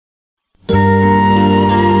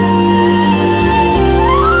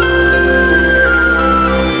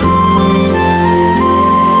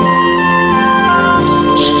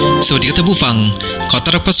วัสดีครับท่านผู้ฟังขอต้อ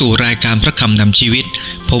นรับเข้าสู่รายการพระคำนำชีวิต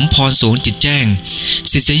ผมพรโสนจิตแจ้ง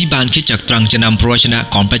ศิษยาภิบาลคริสตจักรตรังจะนำพระวจนะ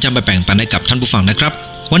ของพระเจ้ามาแบ่งปันให้กับท่านผู้ฟังนะครับ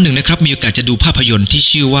วันหนึ่งนะครับมีโอกาสจะดูภาพยนตร์ที่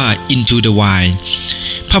ชื่อว่า Into the Wild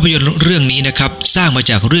ภาพยนตร์เรื่องนี้นะครับสร้างมา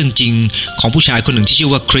จากเรื่องจริงของผู้ชายคนหนึ่งที่ชื่อ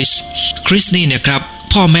ว่าคริสนี่นะครับ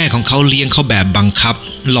พ่อแม่ของเขาเลี้ยงเขาแบบบังคับ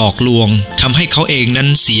หลอกลวงทำให้เขาเองนั้น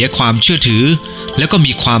เสียความเชื่อถือแล้วก็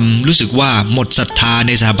มีความรู้สึกว่าหมดศรัทธาใ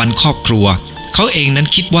นสถาบันครอบครัวเขาเองนั้น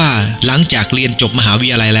คิดว่าหลังจากเรียนจบมหาวิท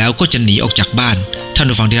ยาลัยแล้วก็จะหนีออกจากบ้านท่าน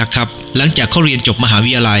ผู้ฟังที่รักครับหลังจากเขาเรียนจบมหาวิ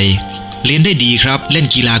ทยาลัยเรียนได้ดีครับเล่น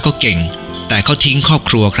กีฬาก็เก่งแต่เขาทิ้งครอบ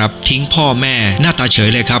ครัวครับทิ้งพ่อแม่หน้าตาเฉย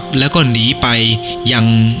เลยครับแล้วก็หนีไปยัง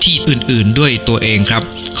ที่อื่นๆด้วยตัวเองครับ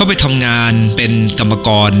เขาไปทำงานเป็นกรรมก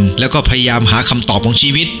รแล้วก็พยายามหาคำตอบของชี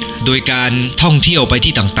วิตโดยการท่องเที่ยวไป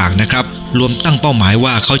ที่ต่างๆนะครับรวมตั้งเป้าหมาย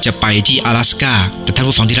ว่าเขาจะไปที่阿拉斯加แต่ท่าน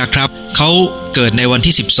ผู้ฟังที่รักครับเขาเกิดในวัน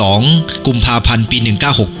ที่12กุมภาพันธ์ปี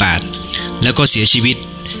1968แล้วก็เสียชีวิต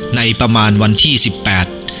ในประมาณวันที่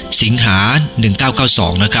18สิงหา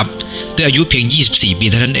1992นะครับด้วยอายุเพียง24ปี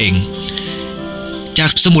เท่านั้นเองจา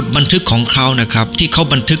กสมุดบันทึกของเขานะครับที่เขา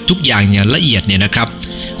บันทึกทุกอย่างอย่างละเอียดเนี่ยนะครับ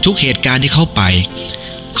ทุกเหตุการณ์ที่เขาไป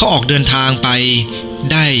เขาออกเดินทางไป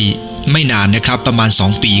ได้ไม่นานนะครับประมาณ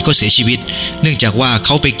2ปีก็เสียชีวิตเนื่องจากว่าเข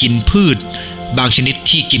าไปกินพืชบางชนิด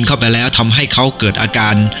ที่กินเข้าไปแล้วทำให้เขาเกิดอากา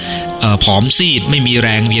รผอมซีดไม่มีแร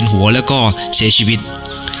งเวียนหัวแล้วก็เสียชีวิต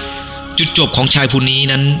จุดจบของชายผู้นี้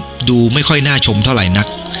นั้นดูไม่ค่อยน่าชมเท่าไหร่นัก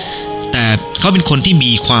แต่เขาเป็นคนที่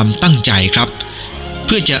มีความตั้งใจครับเ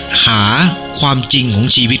พื่อจะหาความจริงของ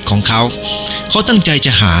ชีวิตของเขาตั้งใจจ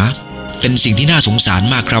ะหาเป็นสิ่งที่น่าสงสาร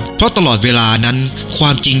มากครับเพราะตลอดเวลานั้นคว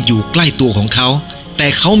ามจริงอยู่ใกล้ตัวของเขาแต่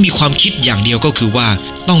เขามีความคิดอย่างเดียวก็คือว่า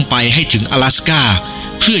ต้องไปให้ถึง阿拉斯加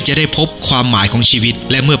เพื่อจะได้พบความหมายของชีวิต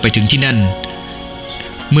และเมื่อไปถึงที่นั่น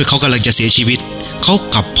เมื่อเขากำลังจะเสียชีวิตเขา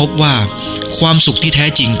กลับพบว่าความสุขที่แท้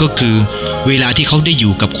จริงก็คือเวลาที่เขาได้อ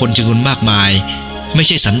ยู่กับคนจำนวนมากมายไม่ใ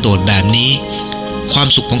ช่สันโดษแบบนี้ความ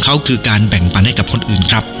สุขของเขาคือการแบ่งปันให้กับคนอื่น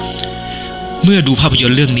ครับเมื่อดูภาพย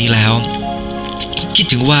นตร์เรื่องนี้แล้วคิด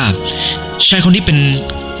ถึงว่าชายคนนี้เป็น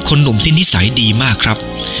คนหนุ่มที่นิสัยดีมากครับ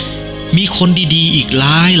มีคนดีๆอีกห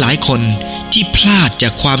ลายคนที่พลาดจา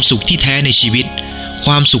กความสุขที่แท้ในชีวิตค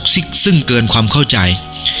วามสุขซึ่งเกินความเข้าใจ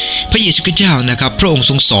พระเยซูคริสต์เจ้านะครับพระองค์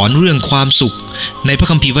ทรงสอนเรื่องความสุขในพระ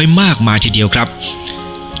คัมภีร์ไว้มากมายทีเดียวครับ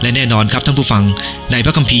และแน่นอนครับท่านผู้ฟังในพ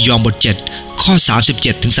ระคัมภีร์ยอห์นบท7ข้อ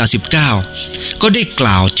37ถึง39ก็ได้ก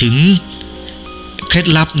ล่าวถึงเคล็ด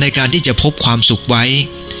ลับในการที่จะพบความสุขไว้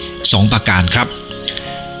2ประการครับ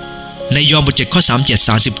ในยอห์นบท7ข้อ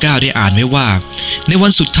37-39ได้อ่านไว้ว่าในวั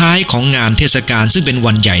นสุดท้ายของงานเทศกาลซึ่งเป็น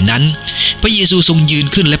วันใหญ่นั้นพระเยซูทรงยืน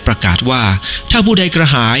ขึ้นและประกาศว่าถ้าผู้ใดกระ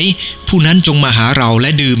หายผู้นั้นจงมาหาเราแล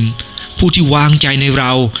ะดื่มผู้ที่วางใจในเร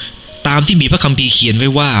าตามที่มีพระคัมภีร์เขียนไว้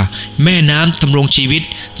ว่าแม่น้ำดำรงชีวิต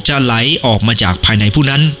จะไหลออกมาจากภายในผู้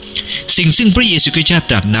นั้นสิ่งซึ่งพระเยซูคริสต์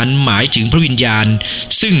ตรัสนั้นหมายถึงพระวิญญาณ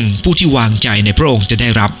ซึ่งผู้ที่วางใจในพระองค์จะได้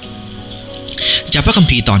รับจากพระคัม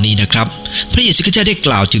ภีร์ตอนนี้นะครับพระเยซูคริสต์ได้ก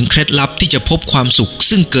ล่าวถึงเคล็ดลับที่จะพบความสุข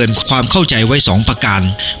ซึ่งเกินความเข้าใจไว้2ประการ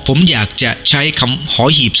ผมอยากจะใช้คำหอ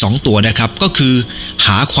หีบ2ตัวนะครับก็คือห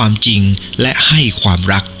าความจริงและให้ความ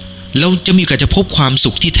รักเราจะมีโอกาสจะพบความ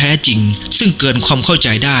สุขที่แท้จริงซึ่งเกินความเข้าใจ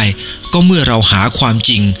ได้ก็เมื่อเราหาความ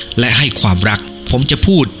จริงและให้ความรักผมจะ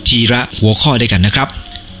พูดทีละหัวข้อด้วยกันนะครับ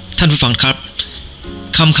ท่านผู้ฟังครับ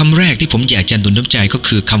คำแรกที่ผมอยากจะหนุนน้ำใจก็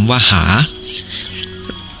คือคำว่าหา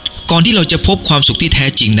ก่อนที่เราจะพบความสุขที่แท้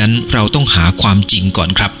จริงนั้นเราต้องหาความจริงก่อน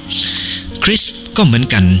ครับคริสก็เหมือน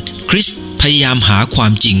กันคริสพยายามหาควา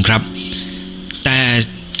มจริงครับแต่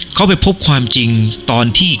เขาไปพบความจริงตอน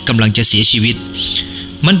ที่กำลังจะเสียชีวิต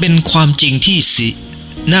มันเป็นความจริงที่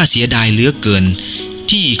น่าเสียดายเหลือเกิน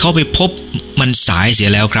ที่เขาไปพบมันสายเสีย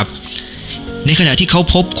แล้วครับในขณะที่เขา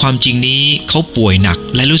พบความจริงนี้เขาป่วยหนัก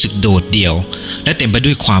และรู้สึกโดดเดี่ยวและเต็มไป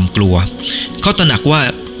ด้วยความกลัวเขาตระหนักว่า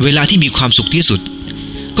เวลาที่มีความสุขที่สุด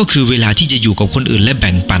ก็คือเวลาที่จะอยู่กับคนอื่นและแ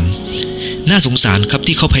บ่งปันน่าสงสารครับ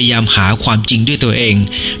ที่เขาพยายามหาความจริงด้วยตัวเอง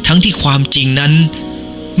ทั้งที่ความจริงนั้น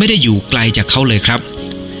ไม่ได้อยู่ไกลจากเขาเลยครับ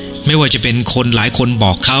ไม่ว่าจะเป็นคนหลายคนบ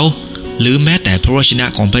อกเขาหรือแม้แต่พระวจนะ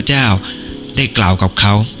ของพระเจ้าได้กล่าวกับเข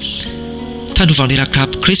าท่านผู้ฟังที่รักครับ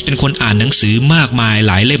คริสเป็นคนอ่านหนังสือมากมายห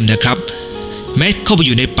ลายเล่มนะครับแม้เข้าไปอ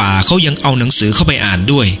ยู่ในป่าเขายังเอาหนังสือเข้าไปอ่าน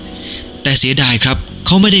ด้วยแต่เสียดายครับเข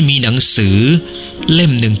าไม่ได้มีหนังสือเล่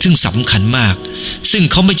มหนึ่งซึ่งสำคัญมากซึ่ง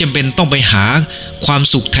เขาไม่จำเป็นต้องไปหาความ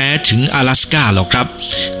สุขแท้ถึง阿拉斯加หรอกครับ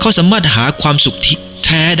เขาสามารถหาความสุขแ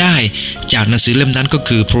ท้ได้จากหนังสือเล่มนั้นก็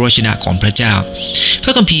คือพระวจนะของพระเจ้าพร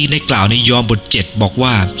ะคัมภีร์ได้กล่าวในยอห์นบท7บอก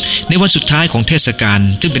ว่าในวันสุดท้ายของเทศกาล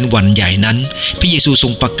ซึ่งเป็นวันใหญ่นั้นพระเยซูทร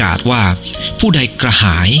งประกาศว่าผู้ใดกระห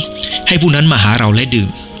ายให้ผู้นั้นมาหาเราและดื่ม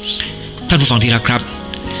ท่านผู้ฟังที่รักครับ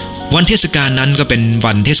วันเทศกาลนั้นก็เป็น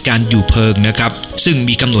วันเทศกาลอยู่เพลิงนะครับซึ่ง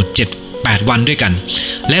มีกำหนด7-8 วันด้วยกัน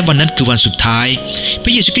และวันนั้นคือวันสุดท้ายพร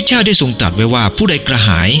ะเยซูคริสต์เจ้าได้ทรงตรัสไว้ว่าผู้ใดกระห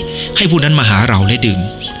ายให้ผู้นั้นมาหาเราและดื่ม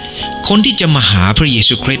คนที่จะมาหาพระเย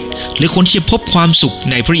ซูคริสต์หรือคนที่จะพบความสุข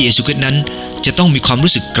ในพระเยซูคริสต์นั้นจะต้องมีความ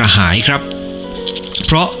รู้สึกกระหายครับเ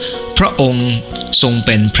พราะพระองค์ทรงเ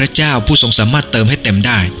ป็นพระเจ้าผู้ทรงสามารถเติมให้เต็มไ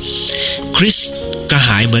ด้คริสต์กระห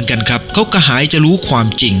ายเหมือนกันครับเขากระหายจะรู้ความ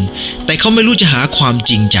จริงแต่เขาไม่รู้จะหาความ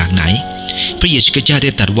จริงจากไหนพระเยซูคริสต์เจ้าไ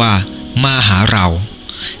ด้ตรัสว่ามาหาเรา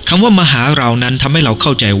คำว่ามาหาเรานั้นทำให้เราเข้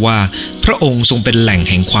าใจว่าพระองค์ทรงเป็นแหล่ง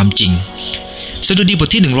แห่งความจริงสดุดีบท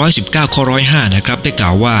ที่119ข้อ105นะครับได้กล่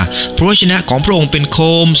าวว่าพระวจนะของพระองค์เป็นโค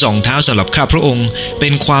มส่องเท้าสำหรับข้าพระองค์เป็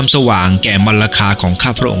นความสว่างแก่มรรคาของข้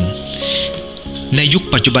าพระองค์ในยุค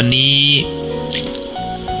ปัจจุบันนี้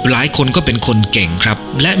หลายคนก็เป็นคนเก่งครับ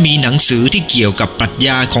และมีหนังสือที่เกี่ยวกับปรัชญ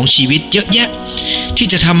าของชีวิตเยอะแยะที่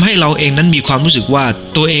จะทำให้เราเองนั้นมีความรู้สึกว่า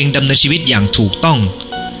ตัวเองดำเนินชีวิตอย่างถูกต้อง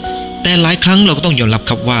แต่หลายครั้งเราก็ต้องยอมรับ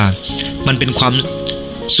ครับว่ามันเป็นความ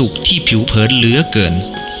สุขที่ผิวเผินเหลือเกิน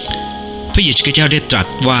พระเยซูคริสต์เจ้าได้ตรัส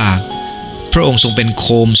ว่าพระองค์ทรงเป็นโค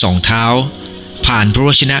มส่องเท้าผ่านพระว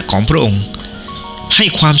จนะของพระองค์ให้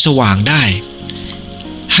ความสว่างได้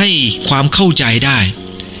ให้ความเข้าใจได้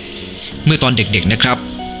เมื่อตอนเด็กๆนะครับ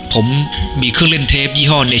ผมมีเครื่องเล่นเทปยี่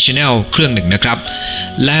ห้อ National เครื่องหนึ่งนะครับ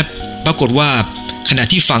และปรากฏว่าขณะ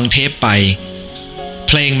ที่ฟังเทปไปเ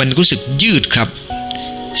พลงมันรู้สึกยืดครับ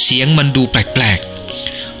เสียงมันดูแปลก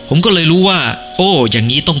ๆผมก็เลยรู้ว่าโอ้อย่าง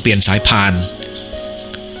นี้ต้องเปลี่ยนสายพาน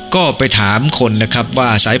ก็ไปถามคนนะครับว่า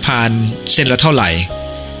สายพานเส้นละเท่าไหร่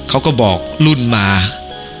เขาก็บอกรุ่นมา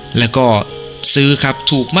แล้วก็ซื้อครับ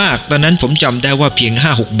ถูกมากตอนนั้นผมจำได้ว่าเพียง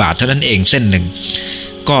 5-6 บาทเท่านั้นเองเส้นหนึ่ง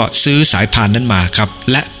ก็ซื้อสายพานนั้นมาครับ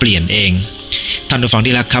และเปลี่ยนเองท่านผู้ฟัง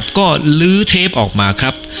ที่รักครับก็ลื้อเทปออกมาค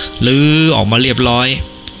รับลื้อออกมาเรียบร้อย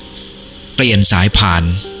เปลี่ยนสายพาน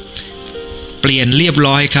เปลี่ยนเรียบ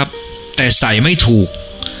ร้อยครับแต่ใส่ไม่ถูก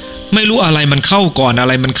ไม่รู้อะไรมันเข้าก่อนอะไ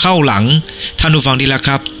รมันเข้าหลังท่านผู้ฟังที่รักค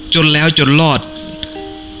รับจนแล้วจนรอด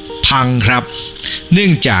พังครับเนื่อ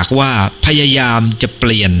งจากว่าพยายามจะเป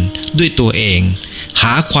ลี่ยนด้วยตัวเองห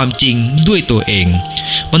าความจริงด้วยตัวเอง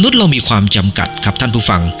มนุษย์เรามีความจำกัดครับท่านผู้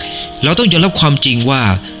ฟังเราต้องยอมรับความจริงว่า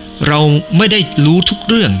เราไม่ได้รู้ทุก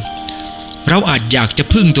เรื่องเราอาจอยากจะ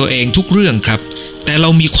พึ่งตัวเองทุกเรื่องครับแต่เรา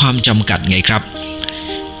มีความจำกัดไงครับ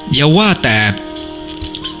อย่าว่าแต่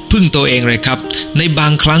พึ่งตัวเองเลยครับในบา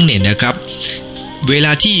งครั้งเนี่ยนะครับเวล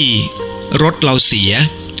าที่รถเราเสีย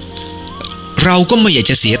เราก็ไม่อยาก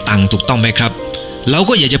จะเสียตังค์ถูกต้องไหมครับเรา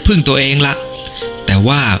ก็อยากจะพึ่งตัวเองละแต่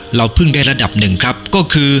ว่าเราพึ่งได้ระดับหนึ่งครับก็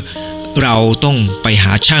คือเราต้องไปห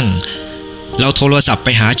าช่างเราโทรศัพท์ไป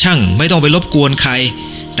หาช่างไม่ต้องไปรบกวนใคร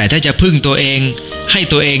แต่ถ้าจะพึ่งตัวเองให้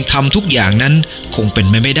ตัวเองทำทุกอย่างนั้นคงเป็น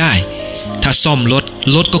ไม่ได้ถ้าซ่อม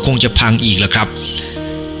รถก็คงจะพังอีกแหละครับ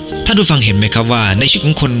ท่านผู้ฟังเห็นไหมครับว่าในชีวิตข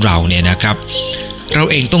องคนเราเนี่ยนะครับเรา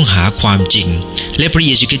เองต้องหาความจริงและพระเ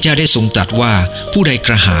ยซูคริสต์เจ้าได้ทรงตรัสว่าผู้ใดก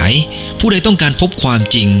ระหายผู้ใดต้องการพบความ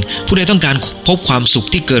จริงผู้ใดต้องการพบความสุข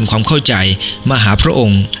ที่เกินความเข้าใจมาหาพระอง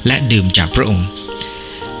ค์และดื่มจากพระองค์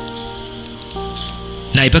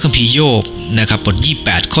ในพระคัมภีร์โยบนะครับบท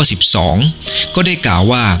28ข้อ12ก็ได้กล่าว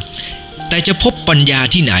ว่าแต่จะพบปัญญา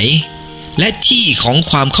ที่ไหนและที่ของ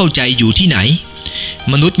ความเข้าใจอยู่ที่ไหน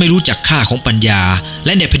มนุษย์ไม่รู้จักค่าของปัญญาแล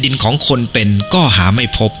ะในแผ่นดินของคนเป็นก็หาไม่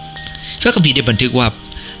พบพระคัมภีร์ได้บันทึกว่า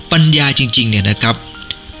ปัญญาจริงๆเนี่ยนะครับ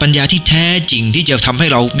ปัญญาที่แท้จริงที่จะทำให้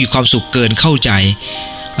เรามีความสุขเกินเข้าใจ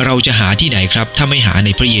เราจะหาที่ไหนครับถ้าไม่หาใน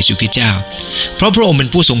พระเยซูคริสต์เจ้าเพราะพระองค์เป็น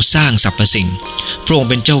ผู้ทรงสร้างสรรพสิ่งพระองค์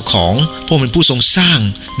เป็นเจ้าของพระองค์เป็นผู้ทรงสร้าง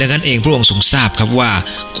ดังนั้นเองพระองค์ทรงทราบครับว่า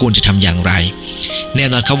ควรจะทำอย่างไรแน่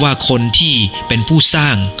นอนครับว่าคนที่เป็นผู้สร้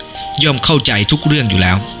างย่อมเข้าใจทุกเรื่องอยู่แ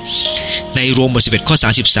ล้วในโรมบท11ข้อ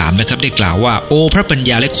33นะครับได้กล่าวว่าโอ้พระปัญ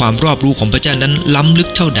ญาและความรอบรู้ของพระเจ้านั้นล้ำลึก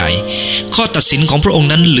เท่าใดข้อตัดสินของพระองค์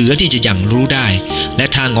นั้นเหลือที่จะยังรู้ได้และ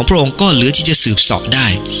ทางของพระองค์ก็เหลือที่จะสืบเสาะได้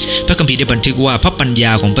พระคัมภีร์ได้บันทึกว่าพระปัญญ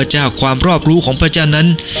าของพระเจ้าความรอบรู้ของพระเจ้านั้น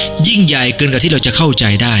ยิ่งใหญ่เกินกว่าที่เราจะเข้าใจ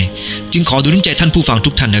ได้จึงขอดูน้ำใจท่านผู้ฟังทุ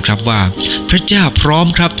กท่านนะครับว่าพระเจ้าพร้อม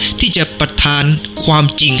ครับที่จะประทานความ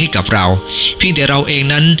จริงให้กับเราเพียงแต่เราเอง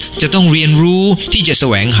นั้นจะต้องเรียนรู้ที่จะแส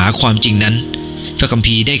วงหาความจริงนั้นพระคัม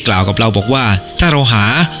ภีร์ได้กล่าวกับเราบอกว่าถ้าเราหา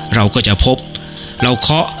เราก็จะพบเราเค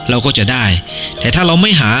าะเราก็จะได้แต่ถ้าเราไ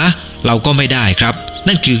ม่หาเราก็ไม่ได้ครับ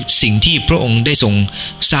นั่นคือสิ่งที่พระองค์ได้ทรง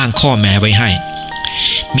สร้างข้อแม้ไว้ให้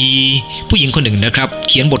มีผู้หญิงคนหนึ่งนะครับเ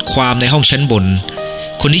ขียนบทความในห้องชั้นบน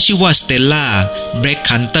คนนี้ชื่อว่าสเตลล่าเบรค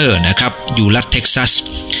คันเตอร์นะครับอยู่รัฐเท็กซัส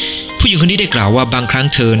ผู้หญิงคนนี้ได้กล่าวว่าบางครั้ง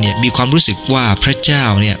เธอเนี่ยมีความรู้สึกว่าพระเจ้า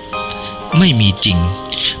เนี่ยไม่มีจริง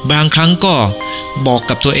บางครั้งก็ บอก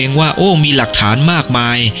กับตัวเองว่าโอ้มีหลักฐานมากมา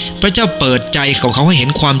ยพระเจ้าเปิดใจของเขาให้เห็น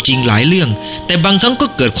ความจริงหลายเรื่องแต่บางครั้งก็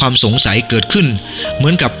เกิดความสงสัยเกิดขึ้นเหมื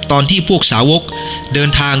อนกับตอนที่พวกสาวกเดิน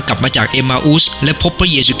ทางกลับมาจากเอมมาอุสและพบพระ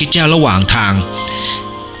เยซูคริสต์เจ้าระหว่างทาง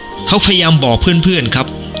เขาพยายามบอกเพื่อนๆครับ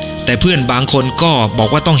แต่เพื่อนบางคนก็บอก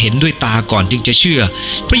ว่าต้องเห็นด้วยตาก่อนจึงจะเชื่อ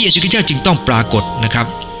พระเยซูคริสต์เจ้าจึงต้องปรากฏนะครับ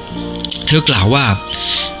เธอกล่าวว่า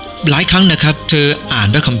หลายครั้งนะครับเธออ่าน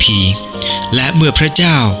พระคัมภีร์และเมื่อพระเ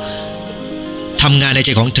จ้าทำงานในใจ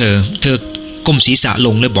ของเธอก้มศีรษะล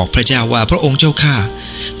งและบอกพระเจ้าว่าพระองค์เจ้าข้า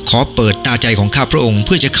ขอเปิดตาใจของข้าพระองค์เ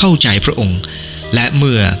พื่อจะเข้าใจพระองค์และเ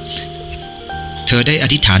มื่อเธอได้อ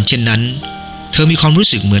ธิษฐานเช่นนั้นเธอมีความรู้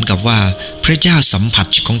สึกเหมือนกับว่าพระเจ้าสัมผัส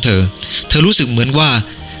ของเธอรู้สึกเหมือนว่า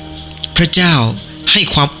พระเจ้าให้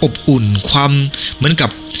ความอบอุ่นความเหมือนกับ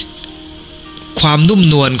ความนุ่ม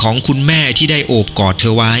นวลของคุณแม่ที่ได้โอบกอดเธ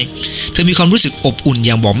อไว้เธอมีความรู้สึกอบอุ่นอ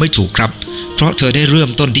ย่างบอกไม่ถูกครับเพราะเธอได้เริ่ม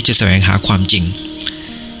ต้นที่จะแสวงหาความจริง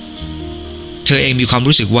เธอเองมีความ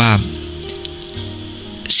รู้สึกว่า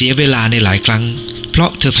เสียเวลาในหลายครั้งเพราะ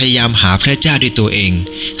เธอพยายามหาพระเจ้าด้วยตัวเอง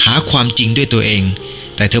หาความจริงด้วยตัวเอง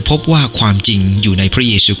แต่เธอพบว่าความจริงอยู่ในพระ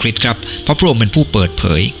เยซูคริสต์ครับเพราะพระองค์เป็นผู้เปิดเผ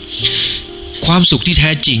ยความสุขที่แท้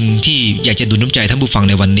จริงที่อยากจะดูน้ำใจท่านผู้ฟัง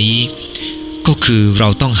ในวันนี้ก็คือเรา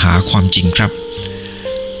ต้องหาความจริงครับ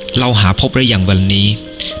เราหาพบหรือยังวันนี้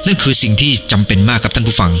นั่นคือสิ่งที่จำเป็นมากกับท่าน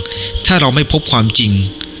ผู้ฟังถ้าเราไม่พบความจริง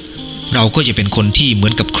เราก็จะเป็นคนที่เหมื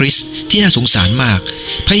อนกับคริสที่น่าสงสารมาก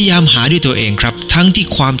พยายามหาด้วยตัวเองครับทั้งที่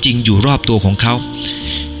ความจริงอยู่รอบตัวของเขา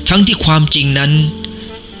ทั้งที่ความจริงนั้น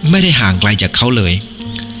ไม่ได้ห่างไกลจากเขาเลย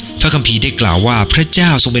พระคัมภีร์ได้กล่าวว่าพระเจ้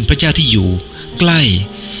าทรงเป็นพระเจ้าที่อยู่ใกล้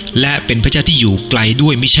และเป็นพระเจ้าที่อยู่ไกลด้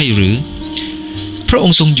วยไม่ใช่หรือพระอง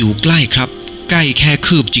ค์ทรงอยู่ใกล้ครับใกล้แค่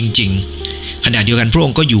คืบจริงๆขณะเดียวกันพระอ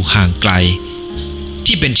งค์ก็อยู่ห่างไกล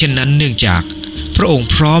ที่เป็นเช่นนั้นเนื่องจากพระองค์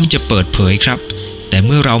พร้อมจะเปิดเผยครับแต่เ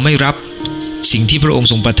มื่อเราไม่รับสิ่งที่พระองค์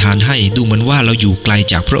ทรงประทานให้ดูเหมือนว่าเราอยู่ไกล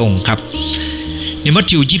จากพระองค์ครับในมัท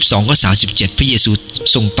ธิว 22:37 พระเยซู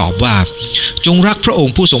ทรงตอบว่าจงรักพระอง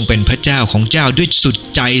ค์ผู้ทรงเป็นพระเจ้าของเจ้าด้วยสุด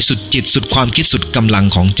ใจสุดจิตสุดความคิดสุดกำลัง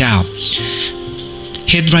ของเจ้า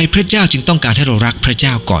เหตุไรพระเจ้าจึงต้องการให้เรารักพระเจ้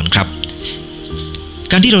าก่อนครับ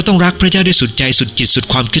การที่เราต้องรักพระเจ้าด้วยสุดใจสุดจิตสุด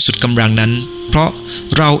ความคิดสุดกำลังนั้นเพราะ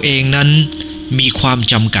เราเองนั้นมีความ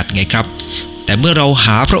จำกัดไงครับแต่เมื่อเราห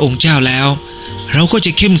าพระองค์เจ้าแล้วเราก็จ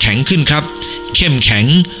ะเข้มแข็งขึ้นครับเข้มแข็ง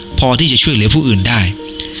พอที่จะช่วยเหลือผู้อื่นได้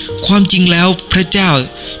ความจริงแล้วพระเจ้า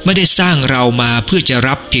ไม่ได้สร้างเรามาเพื่อจะ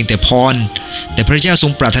รับเพียงแต่พรแต่พระเจ้าทร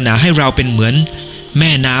งปรารถนาให้เราเป็นเหมือนแ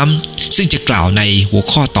ม่น้ำซึ่งจะกล่าวในหัว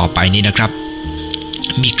ข้อต่อไปนี้นะครับ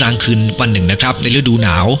มีกลางคืนวันหนึ่งนะครับในฤดูหน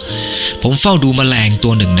าวผมเฝ้าดูแมลงตั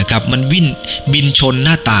วหนึ่งนะครับมันบินชนห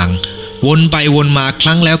น้าต่างวนไปวนมาค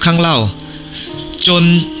รั้งแล้วครั้งเล่าจน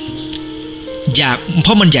เพร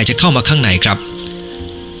าะมันอยากจะเข้ามาข้างในครับ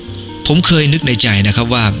ผมเคยนึกในใจนะครับ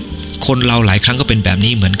ว่าคนเราหลายครั้งก็เป็นแบบ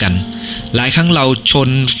นี้เหมือนกันหลายครั้งเราชน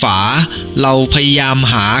ฝาเราพยายาม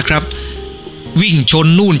หาครับวิ่งชน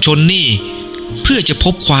นู่นชนนี่เพื่อจะพ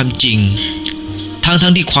บความจริง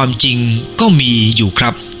ทั้งที่ความจริงก็มีอยู่ครั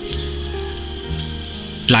บ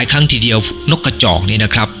หลายครั้งทีเดียวนกกระจอกนี่น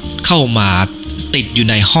ะครับเข้ามาติดอยู่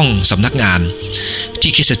ในห้องสำนักงาน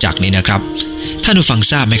ที่คริสตจักรนี่นะครับท่านผู้ฟัง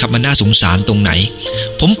ทราบไหมครับมันน่าสงสารตรงไหน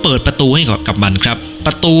ผมเปิดประตูให้กับมันครับป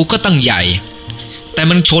ระตูก็ตั้งใหญ่แต่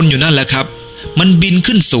มันชนอยู่นั่นแหละครับมันบิน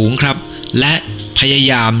ขึ้นสูงครับและพยา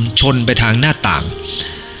ยามชนไปทางหน้าต่าง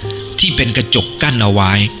ที่เป็นกระจกกั้นเอาไ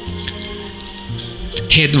ว้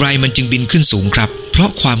เหตุไรมันจึงบินขึ้นสูงครับเพรา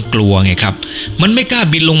ะความกลัวไงครับมันไม่กล้า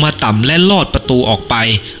บินลงมาต่ำและลอดประตูออกไป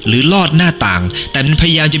หรือลอดหน้าต่างแต่มันพ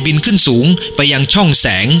ยายามจะบินขึ้นสูงไปยังช่องแส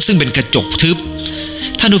งซึ่งเป็นกระจกทึบ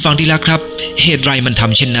ท่านผู้ฟังที่รักครับเหตุไรมันท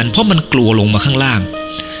ำเช่นนั้นเพราะมันกลัวลงมาข้างล่าง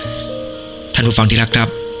ท่านผู้ฟังที่รักครับ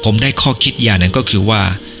ผมได้ข้อคิดอย่างนั้นก็คือว่า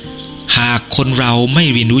หากคนเราไม่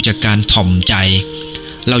เรียนรู้จากการถ่อมใจ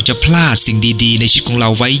เราจะพลาดสิ่งดีๆในชีวิตของเรา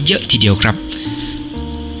ไว้เยอะทีเดียวครับ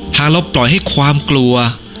หากเราปล่อยให้ความกลัว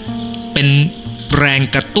เป็นแรง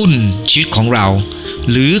กระตุ้นชีวิตของเรา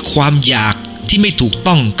หรือความอยากที่ไม่ถูก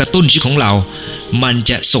ต้องกระตุ้นชีวิตของเรามัน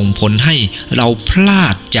จะส่งผลให้เราพลา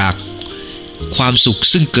ดจากความสุข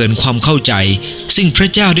ซึ่งเกินความเข้าใจซึ่งพระ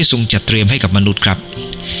เจ้าได้ทรงจัดเตรียมให้กับมนุษย์ครับ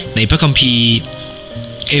ในพระคัมภีร์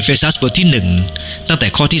เอเฟซัสบทที่1ตั้งแต่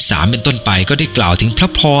ข้อที่3เป็นต้นไปก็ได้กล่าวถึงพระ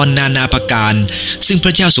พรนานาประการซึ่งพร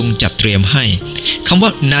ะเจ้าทรงจัดเตรียมให้คำว่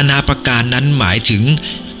านานาประการนั้นหมายถึง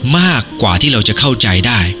มากกว่าที่เราจะเข้าใจไ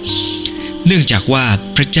ด้เนื่องจากว่า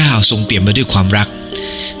พระเจ้าทรงเปี่ยมไปด้วยความรัก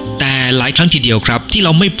แต่หลายครั้งทีเดียวครับที่เร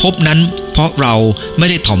าไม่พบนั้นเพราะเราไม่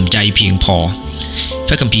ได้ถ่อมใจเพียงพอพ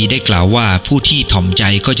ระคัมภีร์ได้กล่าวว่าผู้ที่ถ่อมใจ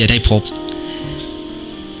ก็จะได้พบ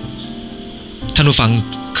ท่านผู้ฟัง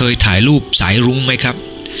เคยถ่ายรูปสายรุ้งไหมครับ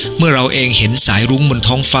เมื่อเราเองเห็นสายรุ้งบน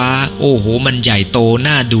ท้องฟ้าโอ้โหมันใหญ่โต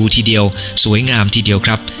น่าดูทีเดียวสวยงามทีเดียวค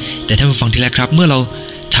รับแต่ท่านผู้ฟังที่รักครับเมื่อเรา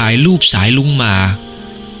ถ่ายรูปสายรุ้งมา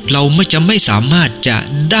เราไม่สามารถจะ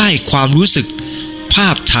ได้ความรู้สึกภา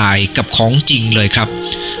พถ่ายกับของจริงเลยครับ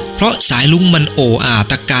เพราะสายรุ้งมันโอ้อา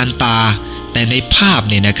ตะการตาแต่ในภาพ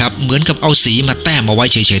เนี่ยนะครับเหมือนกับเอาสีมาแต้มเอาไว้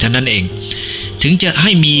เฉยๆเท่านั้นเองถึงจะใ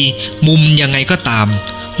ห้มีมุมยังไงก็ตาม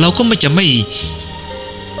เราก็ไม่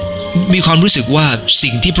มีความรู้สึกว่า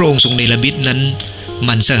สิ่งที่พระองค์ทรงเนรมิตนั้น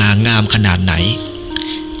มันสง่างามขนาดไหน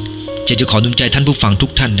จะขอหนุนใจท่านผู้ฟังทุ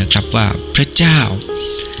กท่านนะครับว่าพระเจ้า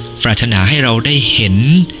ปรารถนาให้เราได้เห็น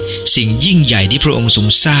สิ่งยิ่งใหญ่ที่พระองค์ทรง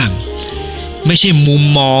สร้างไม่ใช่มุม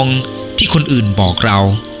มองที่คนอื่นบอกเรา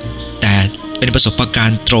แต่เป็นประสบการ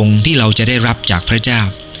ณ์ตรงที่เราจะได้รับจากพระเจ้า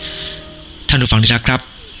ท่านผู้ฟังที่รักครับ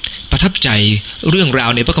ประทับใจเรื่องราว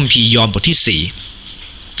ในพระคัมภีร์ยอห์นบทที่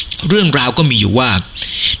4เรื่องราวก็มีอยู่ว่า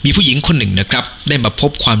มีผู้หญิงคนหนึ่งนะครับได้มาพ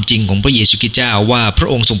บความจริงของพระเยซูคริสต์เจ้าว่าพระ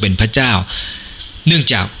องค์ทรงเป็นพระเจ้าเนื่อง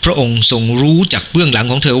จากพระองค์ทรงรู้จากเบื้องหลัง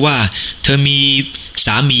ของเธอว่าเธอมีส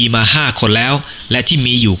ามีมา5 คนแล้วและที่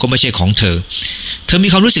มีอยู่ก็ไม่ใช่ของเธอมี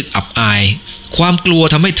ความรู้สึกอับอายความกลัว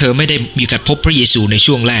ทำให้เธอไม่ได้มีการพบพระเยซูใน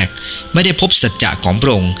ช่วงแรกไม่ได้พบสัจจะของพร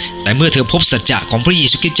ะองค์แต่เมื่อเธอพบสัจจะของพระเย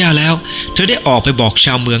ซูคริสต์เจ้าแล้วเธอได้ออกไปบอกช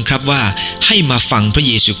าวเมืองครับว่าให้มาฟังพระเ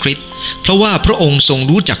ยซูคริสต์เพราะว่าพระองค์ทรง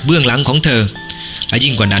รู้จักเบื้องหลังของเธอและ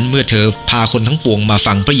ยิ่งกว่านั้นเมื่อเธอพาคนทั้งปวงมา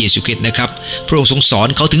ฟังพระเยซูคริสต์นะครับพระองค์ทรงสอน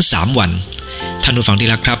เขาถึง3 วันท่านผู้ฟังที่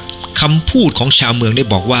รักครับคำพูดของชาวเมืองได้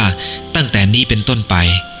บอกว่าตั้งแต่นี้เป็นต้นไป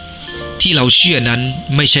ที่เราเชื่อนั้น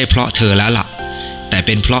ไม่ใช่เพราะเธอแล้วล่ะแต่เ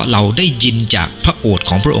ป็นเพราะเราได้ยินจากพระโอษฐ์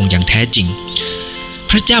ของพระองค์อย่างแท้จริง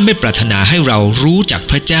พระเจ้าไม่ปรารถนาให้เรารู้จัก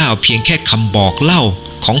พระเจ้าเพียงแค่คำบอกเล่า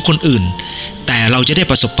ของคนอื่นแต่เราจะได้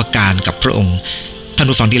ประสบการณ์กับพระองค์ท่าน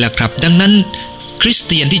ผู้ฟังที่รักครับดังนั้นคริสเ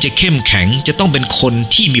ตียนที่จะเข้มแข็งจะต้องเป็นคน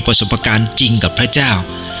ที่มีประสบการณ์จริงกับพระเจ้า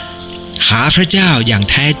หาพระเจ้าอย่าง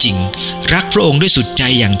แท้จริงรักพระองค์ด้วยสุดใจ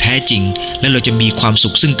อย่างแท้จริงและเราจะมีความสุ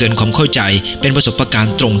ขซึ่งเกินความเข้าใจเป็นประสบการ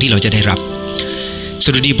ณ์ตรงที่เราจะได้รับส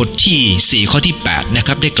ดุดีบทที่4ข้อที่8นะค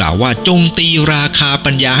รับได้กล่าวว่าจงตีราคา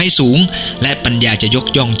ปัญญาให้สูงและปัญญาจะยก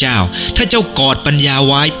ย่องเจ้าถ้าเจ้ากอดปัญญา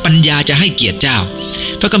ไว้ปัญญาจะให้เกียรติเจ้า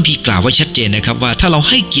พระคัมภีร์กล่าวไว้ชัดเจนนะครับว่าถ้าเรา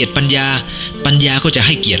ให้เกียรติปัญญาก็จะใ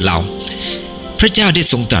ห้เกียรติเราพระเจ้าได้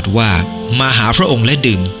ทรงตรัสว่ามาหาพระองค์และ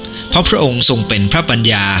ดื่มเพราะพระองค์ทรงเป็นพระปัญ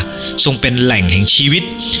ญาทรงเป็นแหล่งแห่งชีวิต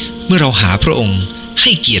เมื่อเราหาพระองค์ใ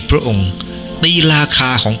ห้เกียรติพระองค์ตีราคา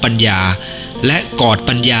ของปัญญาและกอด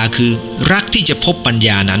ปัญญาคือรักที่จะพบปัญญ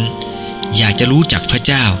านั้นอยากจะรู้จักพระ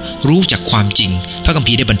เจ้ารู้จักความจริงพระคัม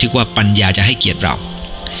ภีร์ได้บันทึกว่าปัญญาจะให้เกียรติเรา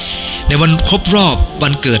ในวันครบรอบวั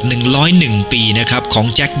นเกิด101 ปีนะครับของ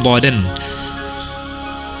แจ็คบอร์เดน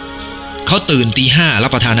เขาตื่นตี 5รั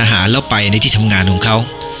บประทานอาหารแล้วไปในที่ทำงานของเขา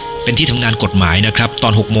เป็นที่ทำงานกฎหมายนะครับตอ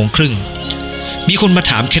น 6:30 น.มีคนมา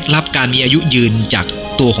ถามเคล็ดลับการมีอายุยืนจาก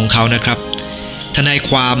ตัวของเขานะครับทนาย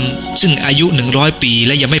ความซึ่งอายุ100 ปีแ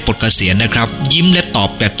ละยังไม่ปลดเกษียณนะครับยิ้มและตอบ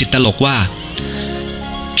แบบติดตลกว่า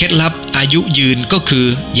เคล็ดลับอายุยืนก็คือ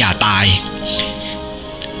อย่าตาย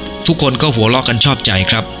ทุกคนก็หัวเราะกันชอบใจ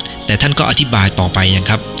ครับแต่ท่านก็อธิบายต่อไปนะ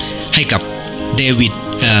ครับให้กับเดวิด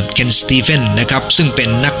เคนสตีเฟนนะครับซึ่งเป็น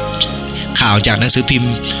นักข่าวจากหนังสือพิม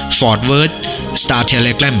พ์ฟอร์ดเวิร์ธสตาร์เทเล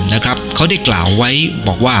กราฟนะครับเขาได้กล่าวไว้บ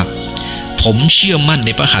อกว่าผมเชื่อมั่นใน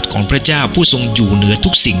พระหัตถ์ของพระเจ้าผู้ทรงอยู่เหนือทุ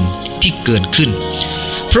กสิ่งที่เกิดขึ้น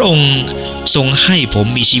พระองค์ทรงให้ผม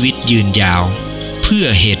มีชีวิตยืนยาวเพื่อ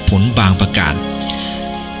เหตุผลบางประการ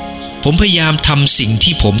ผมพยายามทำสิ่ง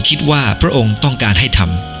ที่ผมคิดว่าพระองค์ต้องการให้ท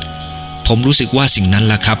ำผมรู้สึกว่าสิ่งนั้น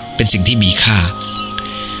ล่ะครับเป็นสิ่งที่มีค่า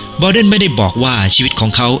บอร์เดนไม่ได้บอกว่าชีวิตขอ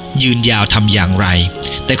งเขายืนยาวทำอย่างไร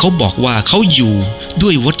แต่เขาบอกว่าเขาอยู่ด้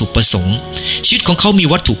วยวัตถุประสงค์ชีวิตของเขามี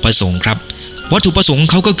วัตถุประสงค์ครับวัตถุประสงค์ขอ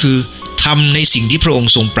งเขาก็คือทำในสิ่งที่พระอง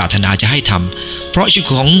ค์ทรงปรารถนาจะให้ทำเพราะชีวิต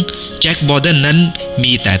ของแจ็คบอร์เดนนั้น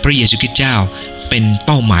มีแต่พระเยซูคริสต์เจ้าเป็นเ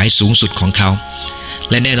ป้าหมายสูงสุดของเขา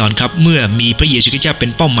และแน่นอนครับเมื่อมีพระเยซูคริสต์เจ้าเป็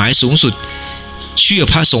นเป้าหมายสูงสุดเชื่อ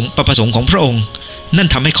พระประสงค์ของพระองค์นั่น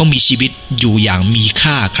ทำให้เขามีชีวิตอยู่อย่างมี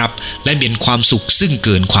ค่าครับและเป็นความสุขซึ่งเ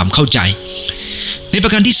กินความเข้าใจในปร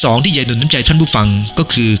ะการที่2ที่อยากหนุนน้ำใจท่านผู้ฟังก็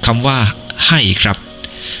คือคำว่าให้ครับ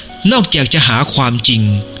นอกจากจะหาความจริง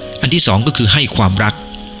อันที่2ก็คือให้ความรัก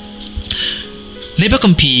ในพระคั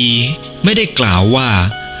มภีร์ไม่ได้กล่าวว่า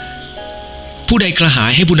ผู้ใดกระหา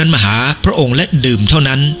ยให้ผู้นั้นมาหาพระองค์และดื่มเท่า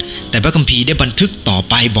นั้นแต่พระคัมภีร์ได้บันทึกต่อ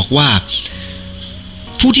ไปบอกว่า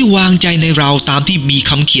ผู้ที่วางใจในเราตามที่มี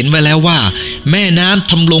คำเขียนไว้แล้วว่าแม่น้ำ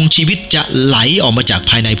ทำลงชีวิตจะไหลออกมาจาก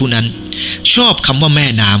ภายในผู้นั้นชอบคำว่าแม่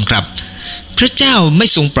น้ำครับพระเจ้าไม่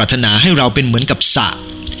ทรงปรารถนาให้เราเป็นเหมือนกับสระ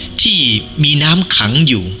ที่มีน้ำขัง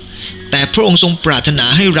อยู่ แต่พระองค์ทรงปรารถนา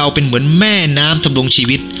ให้เราเป็นเหมือนแม่น้ำดำรงชี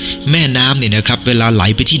วิตแม่น้ำเนี่ยนะครับเวลาไหล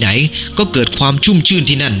ไปที่ไหนก็เกิดความชุ่มชื่น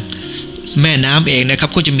ที่นั่นแม่น้ำเองนะครับ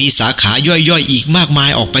ก็จะมีสาขาย่อยๆอีกมากมาย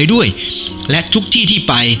ออกไปด้วยและทุกที่ที่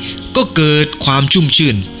ไปก็เกิดความชุ่มชื่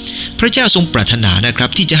นพระเจ้าทรงปรารถนานะครับ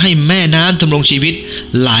ที่จะให้แม่น้ำดำรงชีวิต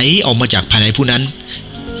ไหลออกมาจากภายในผู้นั้น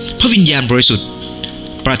พระวิญญาณบริสุทธิ์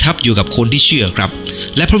ประทับอยู่กับคนที่เชื่อครับ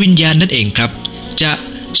และพระวิญญาณนั่นเองครับจะ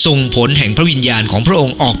ส่งผลแห่งพระวิญญาณของพระอง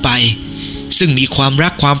ค์ออกไปซึ่งมีความรั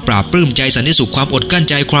กความปราบปลื้มใจสันติสุขความอดกลั้น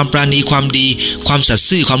ใจความปราณีความดีความสัตย์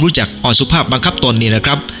ซื่อความรู้จักอ่อนสุภาพบังคับตนนี่นะค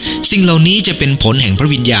รับสิ่งเหล่านี้จะเป็นผลแห่งพระ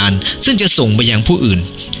วิญญาณซึ่งจะส่งไปยังผู้อื่น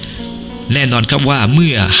แน่นอนครับว่าเ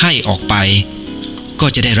มื่อให้ออกไปก็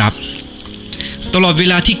จะได้รับตลอดเว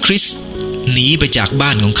ลาที่คริสหนีไปจากบ้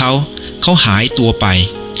านของเขาหายตัวไป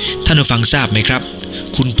ท่านผู้ฟังทราบไหมครับ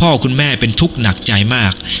คุณพ่อคุณแม่เป็นทุกข์หนักใจมา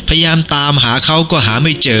กพยายามตามหาเขาก็หาไ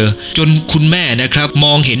ม่เจอจนคุณแม่นะครับม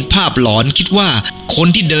องเห็นภาพหลอนคิดว่าคน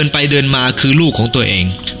ที่เดินไปเดินมาคือลูกของตัวเอง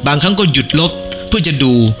บางครั้งก็หยุดรถเพื่อจะ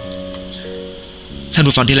ดูท่าน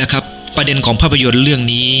ผู้ฟังที่รักครับประเด็นของภาพยนตร์เรื่อง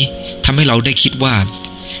นี้ทำให้เราได้คิดว่า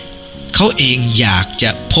เขาเองอยากจ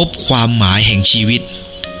ะพบความหมายแห่งชีวิต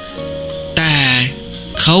แต่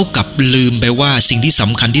เขากลับลืมไปว่าสิ่งที่ส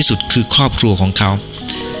ำคัญที่สุดคือครอบครัวของเขา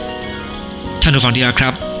ท่านผู้ฟังที่รักค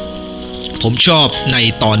รับผมชอบใน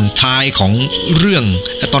ตอนท้ายของเรื่อง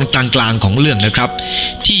ตอนกลางๆของเรื่องนะครับ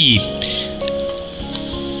ที่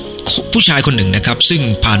ผู้ชายคนหนึ่งนะครับซึ่ง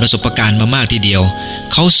ผ่านประสบการณ์มามากทีเดียว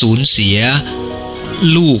เขาสูญเสีย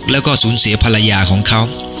ลูกแล้วก็สูญเสียภรรยาของเขา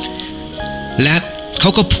และเขา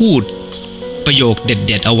ก็พูดประโยคเ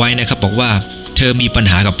ด็ดๆเอาไว้นะครับบอกว่าเธอมีปัญ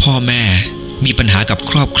หากับพ่อแม่มีปัญหากับ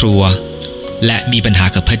ครอบครัวและมีปัญหา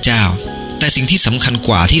กับพระเจ้าแต่สิ่งที่สำคัญก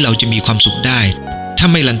ว่าที่เราจะมีความสุขได้ถ้า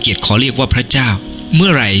ไม่รังเกียจขอเรียกว่าพระเจ้าเมื่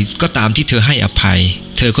อไหร่ก็ตามที่เธอให้อภัย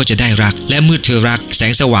เธอก็จะได้รักและเมื่อเธอรักแส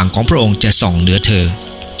งสว่างของพระองค์จะส่องเหนือเธอ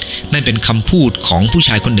นั่นเป็นคำพูดของผู้ช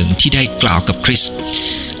ายคนหนึ่งที่ได้กล่าวกับคริส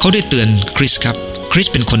เขาได้เตือนคริสครับคริส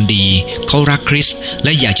เป็นคนดีเขารักคริสแล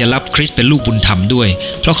ะอยากจะรับคริสเป็นลูกบุญธรรมด้วย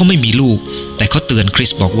เพราะเขาไม่มีลูกแต่เขาเตือนคริ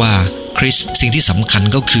สบอกว่าคริสสิ่งที่สำคัญ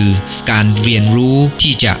ก็คือการเรียนรู้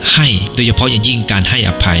ที่จะให้โดยเฉพาะอย่างยิ่งการให้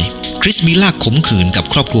อภัยคริสมีลากขมขื่นกับ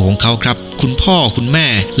ครอบครัวของเขาครับคุณพ่อคุณแม่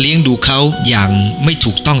เลี้ยงดูเขาอย่างไม่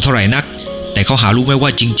ถูกต้องเท่าไหร่นักแต่เขาหารู้ไหมว่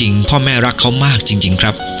าจริงๆพ่อแม่รักเขามากจริงๆค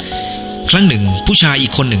รับครั้งหนึ่งผู้ชายอี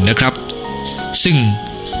กคนหนึ่งนะครับซึ่ง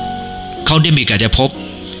เขาได้มีการจะพบ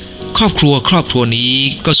ครอบครัวนี้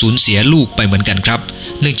ก็สูญเสียลูกไปเหมือนกันครับ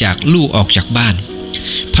เนื่องจากลูกออกจากบ้าน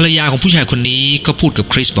ภรรยาของผู้ชายคนนี้ก็พูดกับ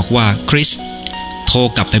คริสบอกว่าคริสโทร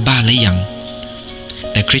กลับไปบ้านแล้วยัง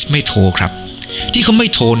แต่คริสไม่โทรครับที่เขาไม่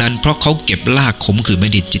โทรนั้นเพราะเขาเก็บลากขมขื่นไม่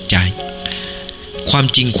ดิดจิตใจความ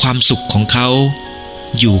จริงความสุขของเขา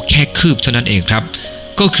อยู่แค่คืบเท่านั้นเองครับ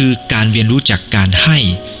ก็คือการเรียนรู้จากการให้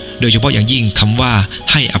โดยเฉพาะอย่างยิ่งคำว่า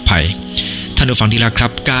ให้อภัยท่านผู้ฟังที่รักครั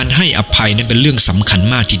บการให้อภัยนั้นเป็นเรื่องสำคัญ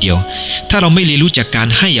มากทีเดียวถ้าเราไม่เรียนรู้จากการ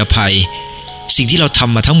ให้อภัยสิ่งที่เราท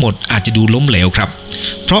ำมาทั้งหมดอาจจะดูล้มเหลวครับ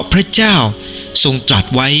เพราะพระเจ้าทรงตรัส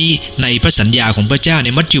ไว้ในพระสัญญาของพระเจ้าใน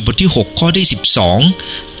มัทธิวบทที่6ข้อที่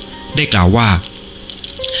12ได้กล่าวว่า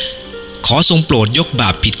ขอทรงโปรดยกบา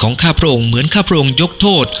ปผิดของข้าพระองค์เหมือนข้าพระองค์ยกโท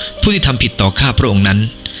ษผู้ที่ทำผิดต่อข้าพระองค์นั้น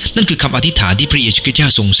นั่นคือคำอธิษฐานที่พระเยซูคริสต์เจ้า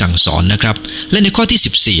ทรงสั่งสอนนะครับและในข้อ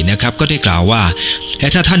ที่14นะครับก็ได้กล่าวว่าและ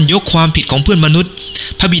ถ้าท่านยกความผิดของเพื่อนมนุษย์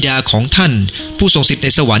พระบิดาของท่านผู้ทรงสิทธิ์ใน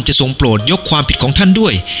สวรรค์จะทรงโปรดยกความผิดของท่านด้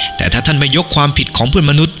วยแต่ถ้าท่านไม่ยกความผิดของเพื่อน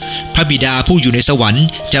มนุษย์พระบิดาผู้อยู่ในสวรรค์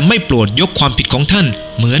จะไม่โปรดยกความผิดของท่าน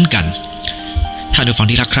เหมือนกันท่านผู้ฟัง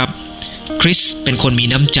ที่รักครับคริสเป็นคนมี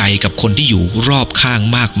น้ำใจกับคนที่อยู่รอบข้าง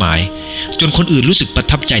มากมายจนคนอื่นรู้สึกประ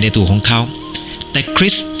ทับใจในตัวของเขาแต่คริ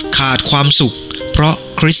สขาดความสุขเพราะ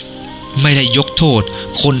คริสไม่ได้ยกโทษ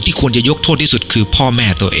คนที่ควรจะยกโทษที่สุดคือพ่อแม่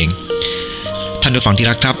ตัวเองท่านผู้ฟังที่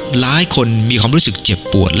รักครับหลายคนมีความรู้สึกเจ็บ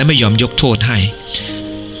ปวดและไม่ยอมยกโทษให้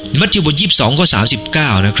มัทธิวบท22ข้อ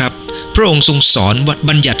39นะครับพระองค์ทรงสอน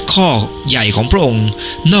บัญญัติข้อใหญ่ของพระองค์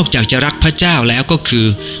นอกจากจะรักพระเจ้าแล้วก็คือ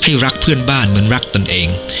ให้รักเพื่อนบ้านเหมือนรักตนเอง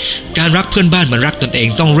การรักเพื่อนบ้านเหมือนรักตนเอง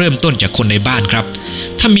ต้องเริ่มต้นจากคนในบ้านครับ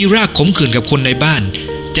ถ้ามีรากขมขื่นกับคนในบ้าน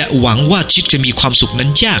จะหวังว่าชีวิตจะมีความสุขนั้น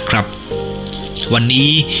ยากครับวันนี้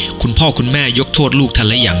คุณพ่อคุณแม่ยกโทษลูกท่าน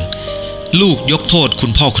แล้วยังลูกยกโทษคุ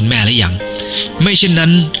ณพ่อคุณแม่แล้วยังไม่เช่นนั้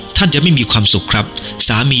นท่านจะไม่มีความสุขครับส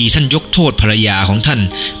ามีท่านยกโทษภรรยาของท่าน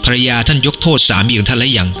ภรรยาท่านยกโทษสามีของท่านแล้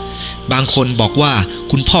วยังบางคนบอกว่า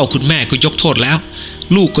คุณพ่อคุณแม่ก็ยกโทษแล้ว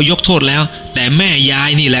ลูกก็ยกโทษแล้วแต่แม่ยาย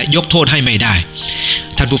นี่แหละยกโทษให้ไม่ได้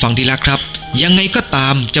ท่านผู้ฟังที่รักครับยังไงก็ตา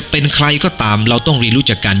มจะเป็นใครก็ตามเราต้องเรียนรู้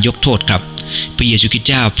จากการยกโทษครับพระเยซูคริสต์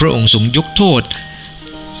เจ้าพระองค์ทรงยกโทษ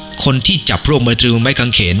คนที่จับพระองค์มาตรึงไม้กา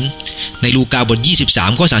งเขนในลูกาบท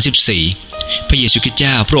23ข้อ34พระเยซูคริสต์เ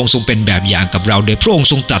จ้าพระองค์ทรงเป็นแบบอย่างกับเราโดยพระองค์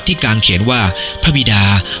ทรงตรัสที่กางเขนว่าพระบิดา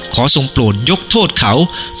ขอทรงโปรดยกโทษเขา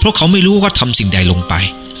เพราะเขาไม่รู้ว่าทำสิ่งใดลงไป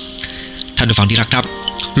ท่านผู้ฟังที่รักครับ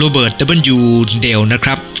โรเบิร์ต W. เดลนะค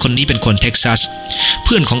รับคนนี้เป็นคนเท็กซัสเ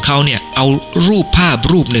พื่อนของเขาเนี่ยเอารูปภาพ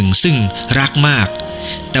รูปหนึ่งซึ่งรักมาก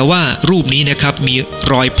แต่ว่ารูปนี้นะครับมี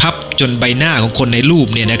รอยพับจนใบหน้าของคนในรูป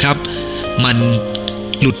เนี่ยนะครับมัน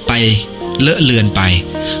หลุดไปเลอะเลือนไป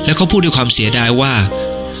แล้วเขาพูดด้วยความเสียดายว่า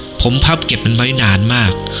ผมพับเก็บมันไว้นานมา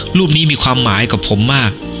กรูปนี้มีความหมายกับผมมา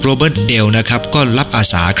กโรเบิร์ตเดลนะครับก็รับอา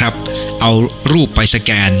สาครับเอารูปไปสแ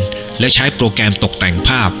กนแล้วใช้โปรแกรมตกแต่งภ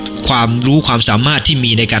าพความรู้ความสามารถที่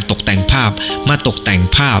มีในการตกแต่งภาพมาตกแต่ง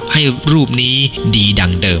ภาพให้รูปนี้ดีดั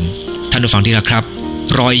งเดิมท่านผู้ฟังที่รักครับ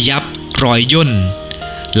รอยยับรอยย่น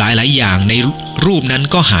หลายอย่างในรูปนั้น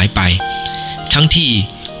ก็หายไปทั้งที่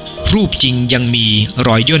รูปจริงยังมีร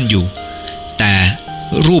อยย่นอยู่แต่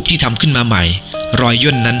รูปที่ทำขึ้นมาใหม่รอย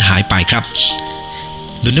ย่นนั้นหายไปครับ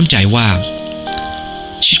ดูน้ำใจว่า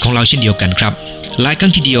ชีวิตของเราเช่นเดียวกันครับหลายครั้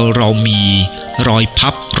งทีเดียวเรามีรอยพั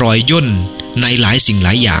บรอยย่นในหลายสิ่งหล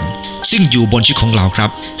ายอย่างซึ่งอยู่บนชีวิตของเราครับ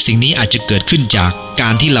สิ่งนี้อาจจะเกิดขึ้นจากกา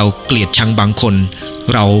รที่เราเกลียดชังบางคน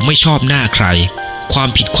เราไม่ชอบหน้าใครความ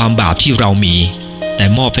ผิดความบาปที่เรามีแต่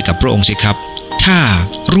มอบให้กับพระองค์สิครับถ้า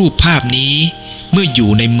รูปภาพนี้เมื่ออยู่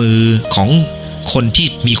ในมือของคนที่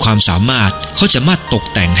มีความสามารถเขาจะสามารถตก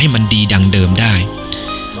แต่งให้มันดีดังเดิมได้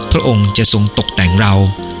พระองค์จะทรงตกแต่งเรา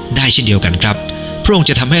ได้เช่นเดียวกันครับพระองค์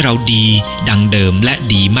จะทำให้เราดีดังเดิมและ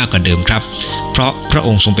ดีมากกว่าเดิมครับเพราะพระอ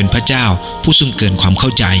งค์ทรงเป็นพระเจ้าผู้ทรงเกินความเข้า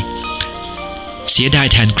ใจเสียดาย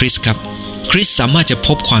แทนคริสครับคริสสามารถจะพ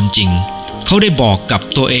บความจริงเขาได้บอกกับ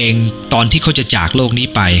ตัวเองตอนที่เขาจะจากโลกนี้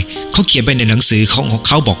ไปเขาเขียนไปในหนังสือของเ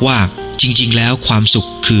ขาบอกว่าจริงๆแล้วความสุข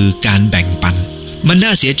คือการแบ่งปันมันน่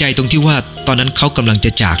าเสียใจตรงที่ว่าตอนนั้นเขากำลังจ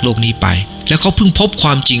ะจากโลกนี้ไปแล้วเขาเพิ่งพบคว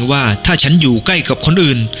ามจริงว่าถ้าฉันอยู่ใกล้กับคน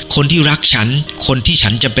อื่นคนที่รักฉันคนที่ฉั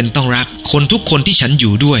นจำเป็นต้องรักคนทุกคนที่ฉันอ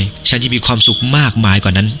ยู่ด้วยฉันจะมีความสุขมากมายกว่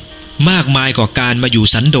านั้นมากมายกว่าการมาอยู่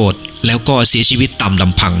สันโดษแล้วก็เสียชีวิตตามล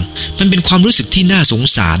ำพังมันเป็นความรู้สึกที่น่าสง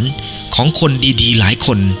สารของคนดีๆหลายค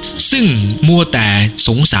นซึ่งมัวแต่ส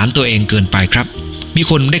งสารตัวเองเกินไปครับมี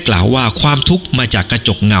คนได้กล่าวว่าความทุกข์มาจากกระจ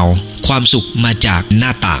กเงาความสุขมาจากหน้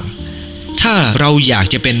าต่างถ้าเราอยาก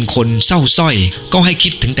จะเป็นคนเศร้าส้อยก็ให้คิ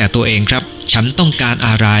ดถึงแต่ตัวเองครับฉันต้องการอ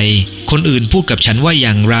ะไรคนอื่นพูดกับฉันว่าอ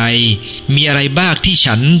ย่างไรมีอะไรบ้างที่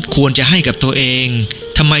ฉันควรจะให้กับตัวเอง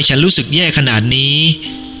ทำไมฉันรู้สึกแย่ขนาดนี้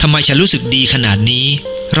ทำไมฉันรู้สึกดีขนาดนี้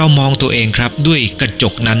เรามองตัวเองครับด้วยกระจ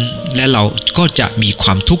กนั้นและเราก็จะมีคว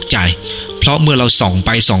ามทุกข์ใจเพราะเมื่อเราส่องไป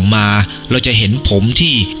ส่องมาเราจะเห็นผม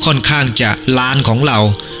ที่ค่อนข้างจะล้านของเร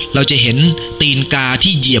าจะเห็นตีนกา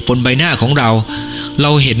ที่เหยียบบนใบหน้าของเร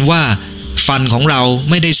าเห็นว่าฟันของเรา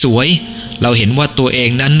ไม่ได้สวยเราเห็นว่าตัวเอง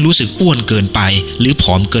นั้นรู้สึกอ้วนเกินไปหรือผ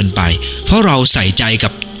อมเกินไปเพราะเราใส่ใจกั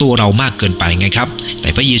บตัวเรามากเกินไปไงครับแต่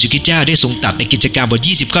พระเยซูคริสต์เจ้าได้ทรงตรัสในกิจการบท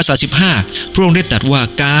20ข้อ35พระองค์ได้ตรัสว่า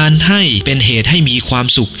การให้เป็นเหตุให้มีความ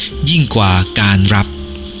สุขยิ่งกว่าการรับ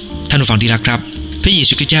ท่านผู้ฟังที่รักครับพระเย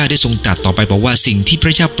ซูคริสต์เจ้าได้ทรงตรัสต่อไปบอกว่าสิ่งที่พร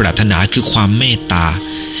ะเจ้าปรารถนาคือความเมตตา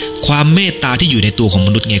ความเมตตาที่อยู่ในตัวของม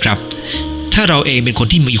นุษย์ไงครับถ้าเราเองเป็นคน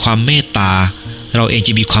ที่มีความเมตตาเราเองจ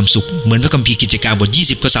ะมีความสุขเหมือนพระคัมภีร์กิจการบท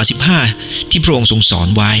20ข้อ35ที่พระองค์ทรงสอน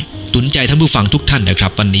ไว้ตุนใจท่านผู้ฟังทุกท่านนะครั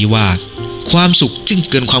บวันนี้ว่าความสุขซึ่ง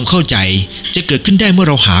เกินความเข้าใจจะเกิดขึ้นได้เมื่อ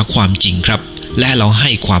เราหาความจริงครับและเราให้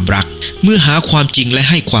ความรักเมื่อหาความจริงและ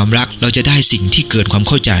ให้ความรักเราจะได้สิ่งที่เกินความ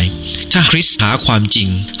เข้าใจถ้าคริสต์หาความจ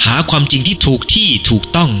ริงที่ถูก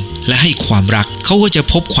ต้องและให้ความรักเขาก็จะ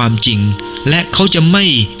พบความจริงและเขาจะไม่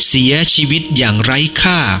เสียชีวิตอย่างไร้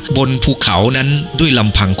ค่าบนภูเขานั้นด้วยล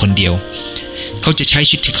ำพังคนเดียวเขาจะใช้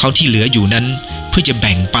ชีวิตเขาที่เหลืออยู่นั้นเพื่อจะแ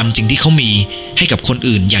บ่งปันสิ่งที่เขามีให้กับคน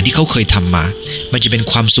อื่นอย่างที่เขาเคยทำมามันจะเป็น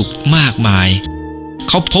ความสุขมากมาย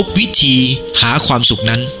เขาพบวิธีหาความสุข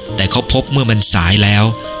นั้นแต่เขาพบเมื่อมันสายแล้ว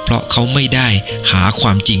เพราะเขาไม่ได้หาคว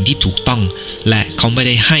ามจริงที่ถูกต้องและเขาไม่ไ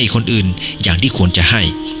ด้ให้คนอื่นอย่างที่ควรจะให้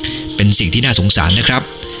เป็นสิ่งที่น่าสงสารนะครับ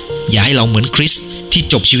อย่าให้เราเหมือนคริสต์ที่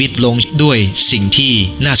จบชีวิตลงด้วยสิ่งที่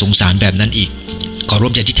น่าสงสารแบบนั้นอีกขอร่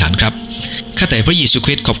วมใจอธิษฐานครับข้าแต่พระเยซูค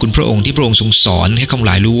ริสต์ขอบคุณพระองค์ที่พระองค์ทรงสอนให้ข้าพเ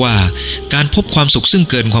จ้ารู้ว่าการพบความสุขซึ่ง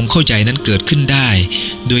เกินความเข้าใจนั้นเกิดขึ้นได้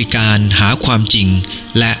โดยการหาความจริง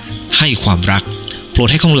และให้ความรักโปรด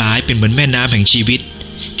ให้ข้าพเจ้าเป็นเหมือนแม่น้ำแห่งชีวิต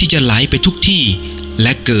ที่จะไหลไปทุกที่ แล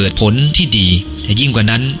ะเกิดผลที่ดีแต่ยิ่งกว่า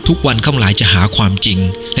นั้นทุกวันข้าพหลายจะหาความจริง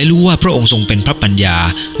และรู้ว่าพระองค์ทรงเป็นพระปัญญา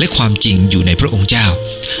และความจริงอยู่ในพระองค์เจ้า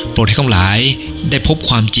โปรดให้ข้าพหลายได้พบ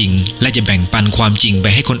ความจริงและจะแบ่งปันความจริงไป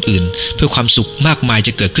ให้คนอื่นเพื่อความสุขมากมายจ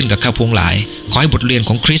ะเกิดขึ้นกับข้าพหลายขอให้บทเรียนข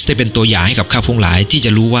องคริสต์ได้เป็นตัวอย่างให้กับข้าพหลายที่จ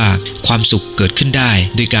ะรู้ว่าความสุขเกิดขึ้นได้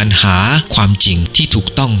โดยการหาความจริงที่ถูก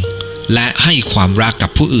ต้องและให้ความรักกั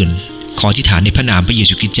บผู้อื่นขออธิษฐานในพระนามพระเย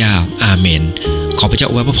ซูคริสต์เจ้าอาเมนขอพระเจ้า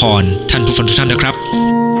อวยพรท่านผู้ฟังทุกท่านนะครับ